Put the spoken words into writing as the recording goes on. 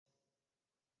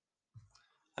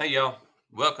Hey y'all,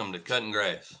 welcome to Cutting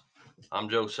Grass. I'm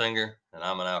Joe Singer and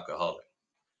I'm an alcoholic.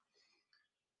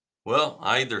 Well,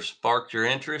 I either sparked your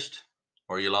interest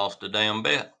or you lost a damn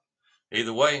bet.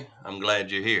 Either way, I'm glad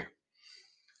you're here.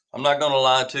 I'm not going to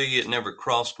lie to you, it never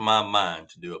crossed my mind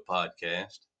to do a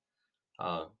podcast.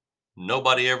 Uh,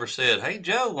 Nobody ever said, "Hey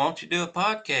Joe, won't you do a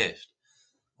podcast?"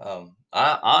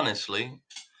 I honestly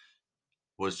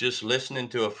was just listening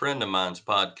to a friend of mine's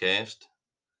podcast,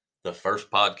 the first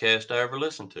podcast I ever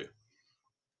listened to.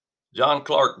 John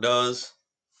Clark does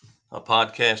a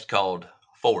podcast called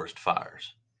Forest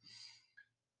Fires.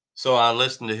 So I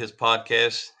listened to his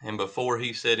podcast, and before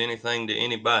he said anything to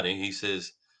anybody, he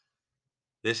says,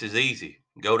 "This is easy.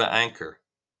 Go to Anchor,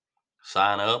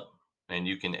 sign up, and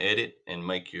you can edit and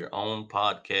make your own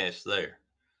podcast there."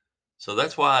 So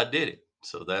that's why I did it.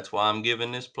 So that's why I'm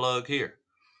giving this plug here.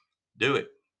 Do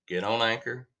it. Get on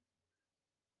Anchor,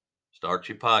 start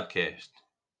your podcast.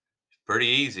 It's pretty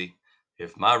easy.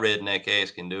 If my redneck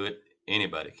ass can do it,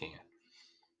 anybody can.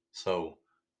 So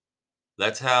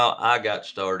that's how I got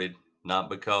started, not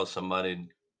because somebody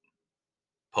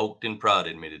poked and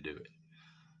prodded me to do it.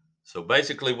 So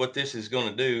basically, what this is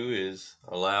going to do is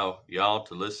allow y'all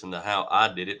to listen to how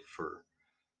I did it for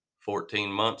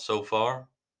 14 months so far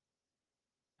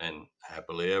and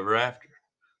happily ever after.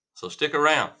 So stick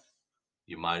around.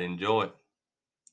 You might enjoy it.